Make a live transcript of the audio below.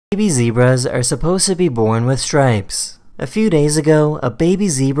Baby zebras are supposed to be born with stripes. A few days ago, a baby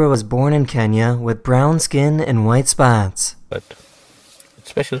zebra was born in Kenya with brown skin and white spots. But it's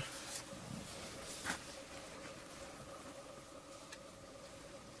special.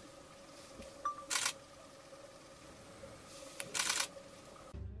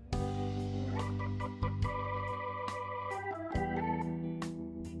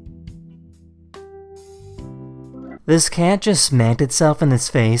 This cat just smacked itself in its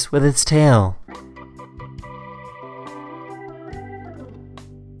face with its tail.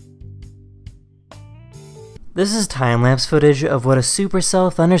 This is time-lapse footage of what a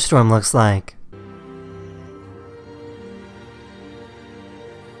supercell thunderstorm looks like.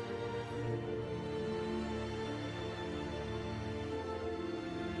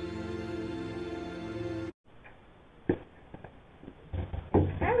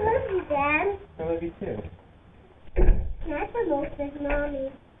 I love you, Dad. I love you too. Can I promote with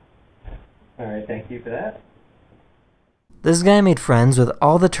Mommy? Alright, thank you for that. This guy made friends with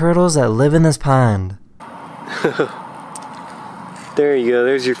all the turtles that live in this pond. There you go,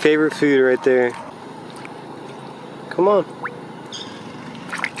 there's your favorite food right there. Come on.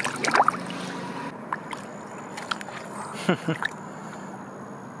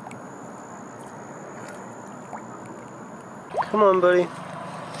 Come on, buddy.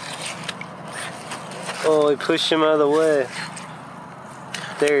 Oh, he pushed him out of the way.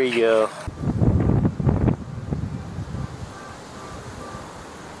 There you go.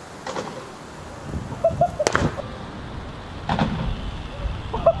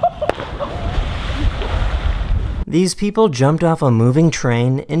 These people jumped off a moving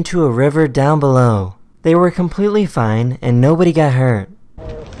train into a river down below. They were completely fine and nobody got hurt.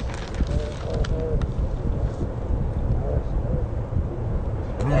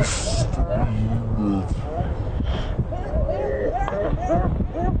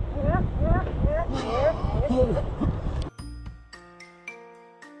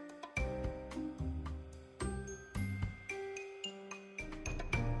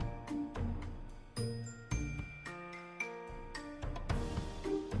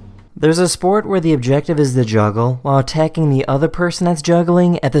 There's a sport where the objective is to juggle while attacking the other person that's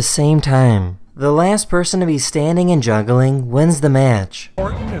juggling at the same time. The last person to be standing and juggling wins the match.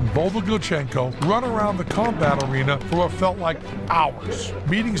 Horton and Volodymyr run around the combat arena for what felt like hours,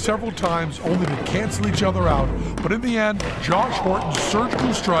 meeting several times only to cancel each other out. But in the end, Josh Horton's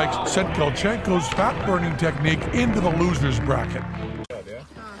surgical strikes sent Kelchenko's fat-burning technique into the loser's bracket.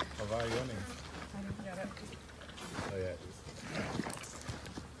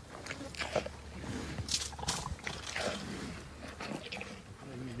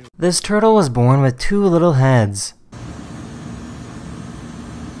 This turtle was born with 2 little heads.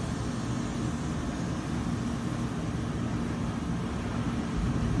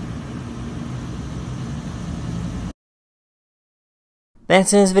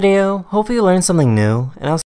 That's it in this video. Hopefully you learned something new, and I'll